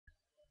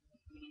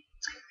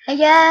Hey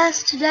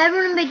guys, today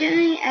we're going to be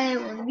doing a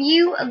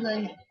review of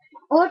the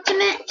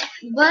ultimate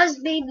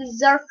buzzbee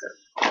berserker.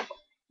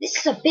 This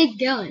is a big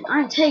gun,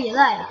 I can tell you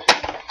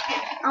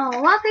that. A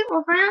lot of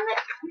people found it.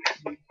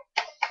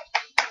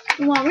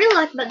 And what I really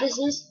like about this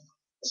is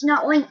it's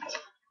not linked.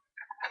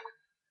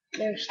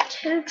 There's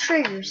two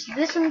triggers.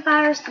 This one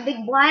fires the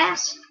big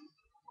blast,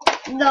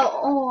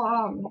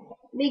 the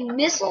big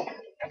missile.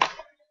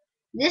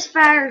 This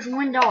fires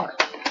one dart.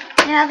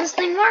 Now how this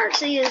thing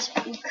works is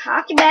you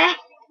cock it back.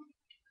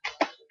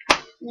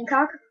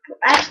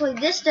 Actually,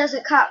 this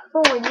doesn't cock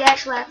forward. You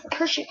actually have to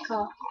push it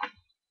cock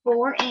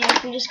forward. And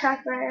if you just cock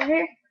it right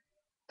here,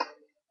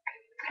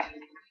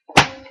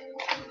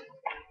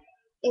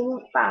 it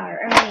won't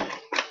fire.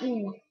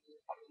 You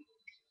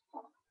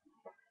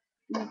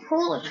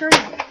pull the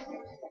trigger.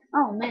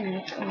 Oh man,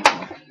 that's really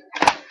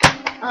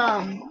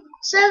fun.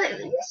 So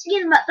this is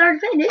getting about 30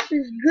 feet. This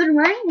is good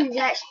range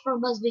actually for a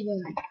buzzbee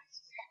gun.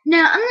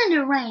 Now I'm gonna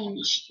do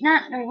range,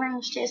 not a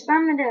range test, but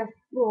I'm gonna do a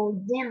little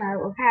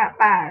demo of how it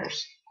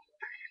fires.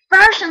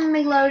 First, I'm gonna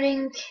be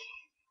loading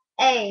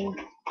I'm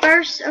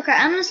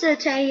gonna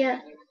tell you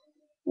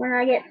when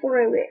I get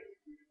through it.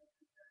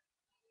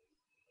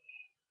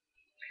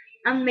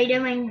 I'm gonna be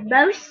doing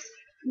both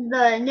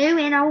the new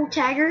and old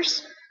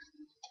taggers.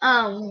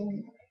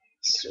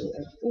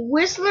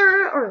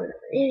 Whistler, or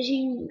as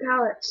you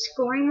call it,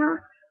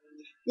 Screamer.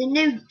 The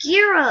new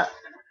gear up,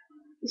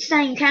 the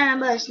same kind,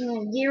 but it's the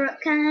new gear up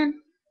kind.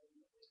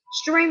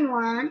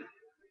 Streamline.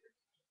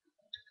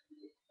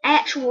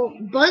 Actual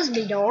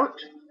buzzbee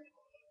dart.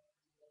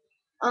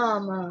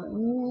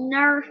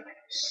 Nerf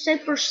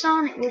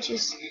supersonic, which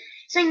is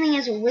same thing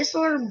as a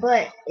Whistler,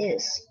 but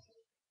it's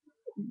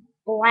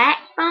black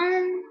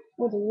foam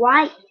with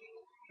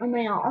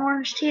an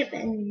orange tip,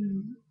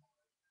 and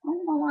I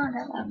don't know why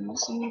I'm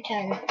missing new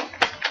tagger.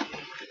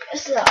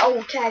 This is an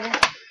old tagger.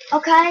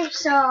 Okay,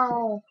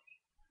 so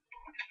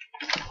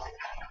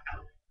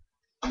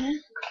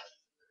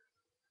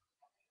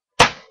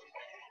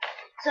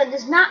it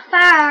does not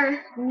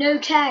fire no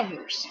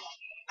taggers.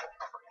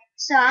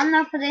 So I'm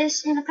gonna put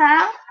this in a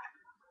pile.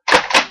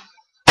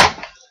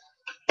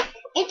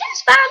 It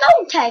does fire the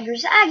old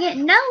taggers. I get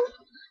no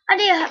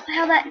idea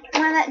why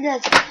that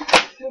does it.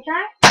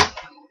 Okay?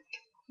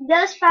 It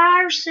does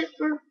fire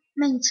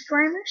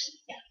screamers,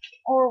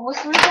 or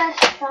whistlers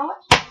as you call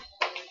it.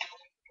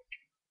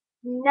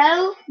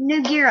 No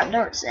new gear up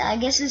darts. I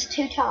guess it's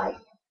too tight.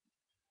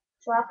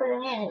 So I put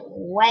it in. It's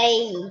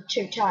way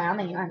too tight. I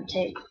mean, I'm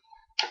too.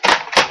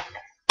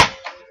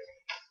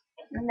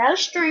 No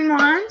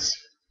streamlines.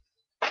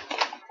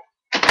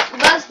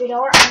 Buzzbee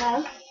dart, I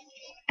know.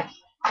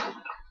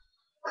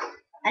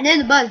 I knew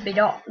the buzzbee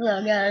dart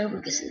will go,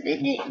 because if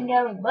it didn't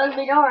go with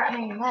buzzbee dart, I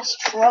mean, that's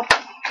trouble.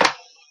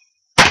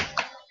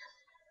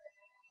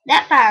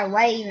 That fired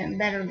way even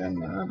better than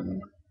the other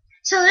one.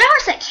 So there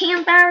are that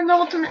can fire the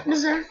ultimate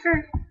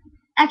berserker.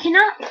 I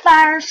cannot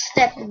fire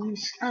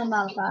Steppins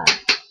unmodified.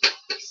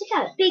 It's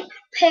got a big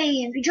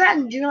P, and if you try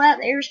to drill out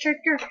the air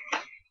restrictor,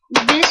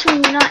 this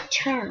one will not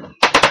turn.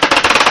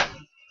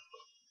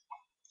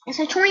 It's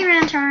a 20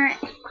 round turret.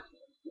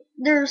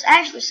 There's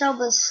actually sold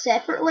this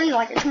separately,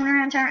 like a 20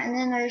 round turret, and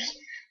then there's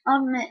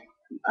ultimate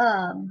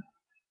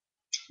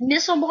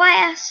missile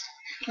blast.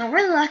 What I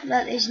really like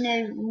about these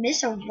new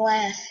missile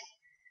blast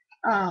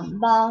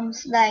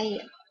bombs, they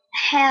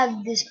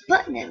have this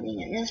button at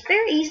the end. It's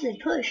very easy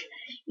to push.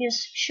 You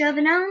just shove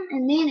it on,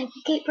 and then if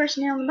you keep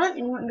pressing down the button,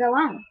 it won't go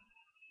on.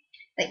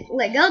 But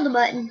let go of the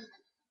button,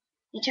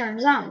 it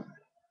turns on.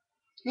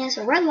 And it's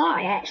a red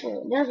light, actually.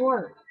 It does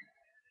work.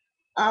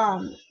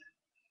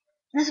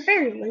 It's a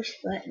very loose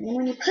button. And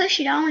when you push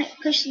it on, it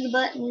pushes the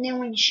button, and then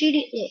when you shoot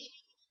it,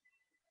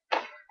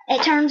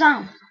 it turns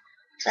on.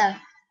 So,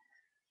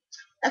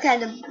 okay,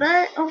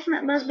 the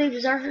ultimate buzzbee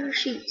berserker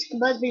shoots the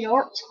buzzbee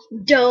darts.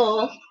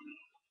 Duh.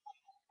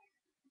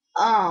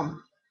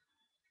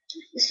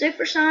 The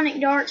supersonic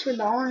darts with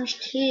the orange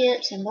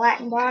tips and black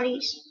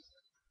bodies.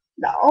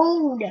 The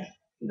old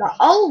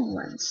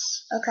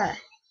ones. Okay.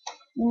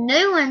 The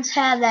new ones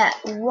have that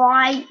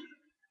white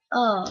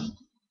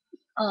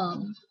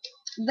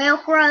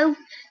Velcro.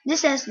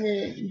 This has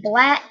the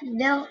black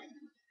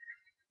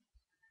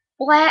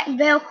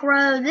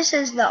Velcro. This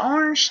is the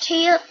orange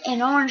tip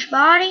and orange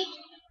body,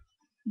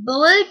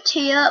 blue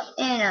tip,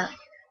 and a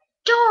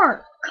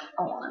dark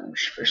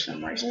orange for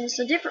some reason. It's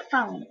a different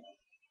foam.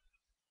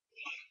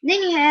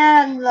 Then you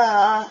have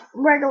the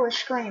regular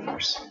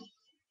screamers.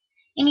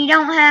 And you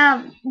don't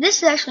have, this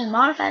is actually a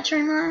modified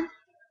streamline.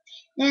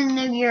 Then the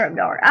new gear up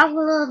dart. I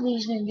love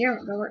these new gear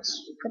up darts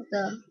with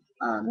the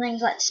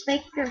things like the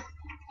Spectre,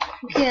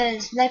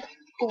 because they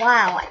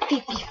fly like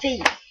 50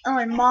 feet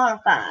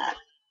unmodified.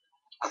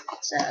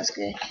 So that's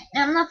good.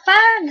 Now I'm gonna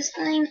fire this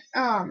thing,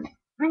 on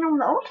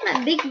the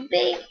ultimate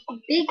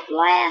big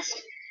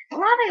blast. A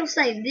lot of people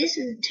say this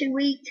is too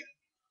weak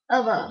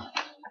of a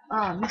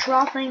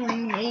dropping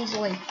and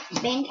easily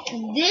bend.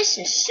 This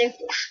is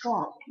super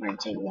strong. I'm gonna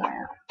tell you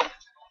that.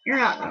 You're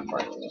not gonna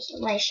break this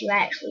unless you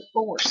actually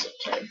force it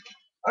to,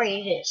 or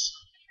you just.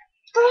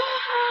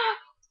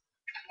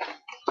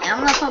 I'm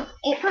gonna pump.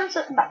 It pumps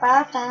up about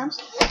 5 times.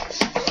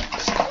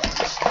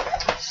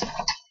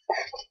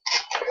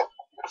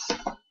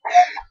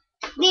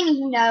 Then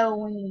you know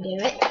when you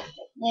do it.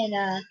 And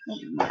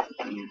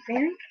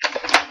interfering.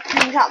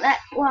 And you got that.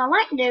 What I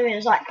like to do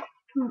is like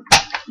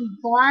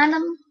blind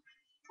them,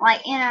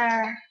 like in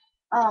our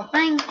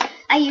thing.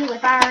 I usually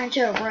fire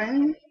into a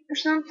room or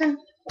something.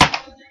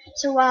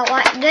 So what I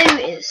like to do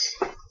is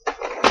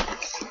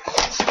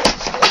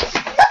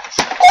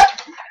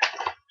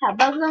have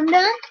both of them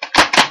done.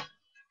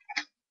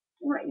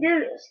 What I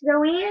do is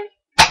go in,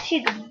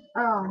 shoot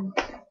the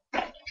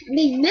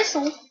big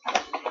missile,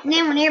 and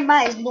then when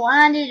everybody's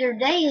blinded or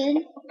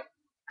dead,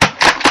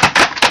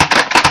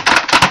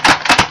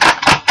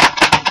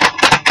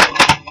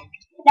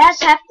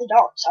 that's half the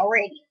darts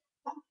already.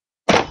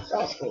 So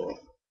that's cool.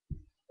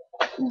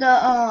 The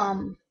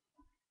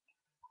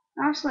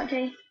I was going to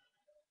tell you,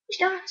 these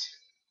darts,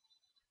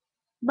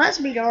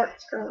 buzzbee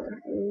darts are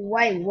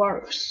way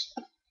worse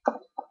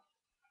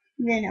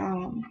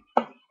than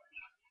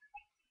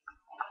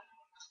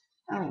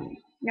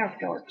Nerf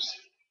darts.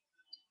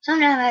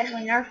 Sometimes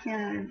actually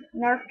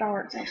Nerf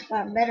darts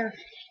actually better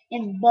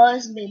than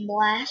buzzbee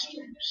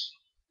blasters,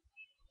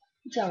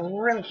 which I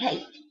really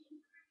hate.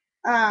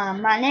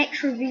 My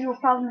next review will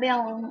probably be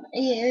on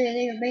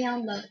it'll be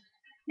on the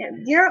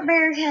Europe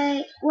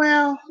barricade.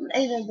 Well,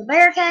 either the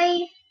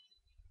barricade,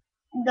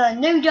 the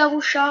new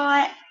double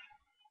shot,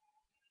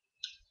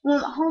 the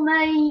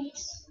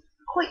homemades,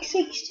 Quick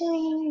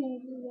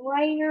 16,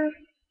 Raider,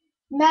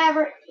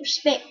 Maverick, or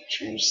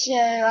Spectre. So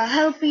I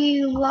hope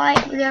you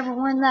like whatever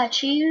one that I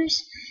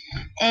choose.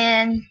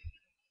 And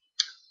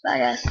bye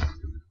guys.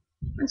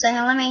 One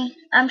second,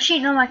 I'm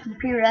shooting on my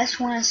computer. That's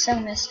when it's so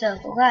messed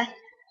up. Okay,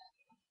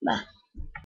 bye.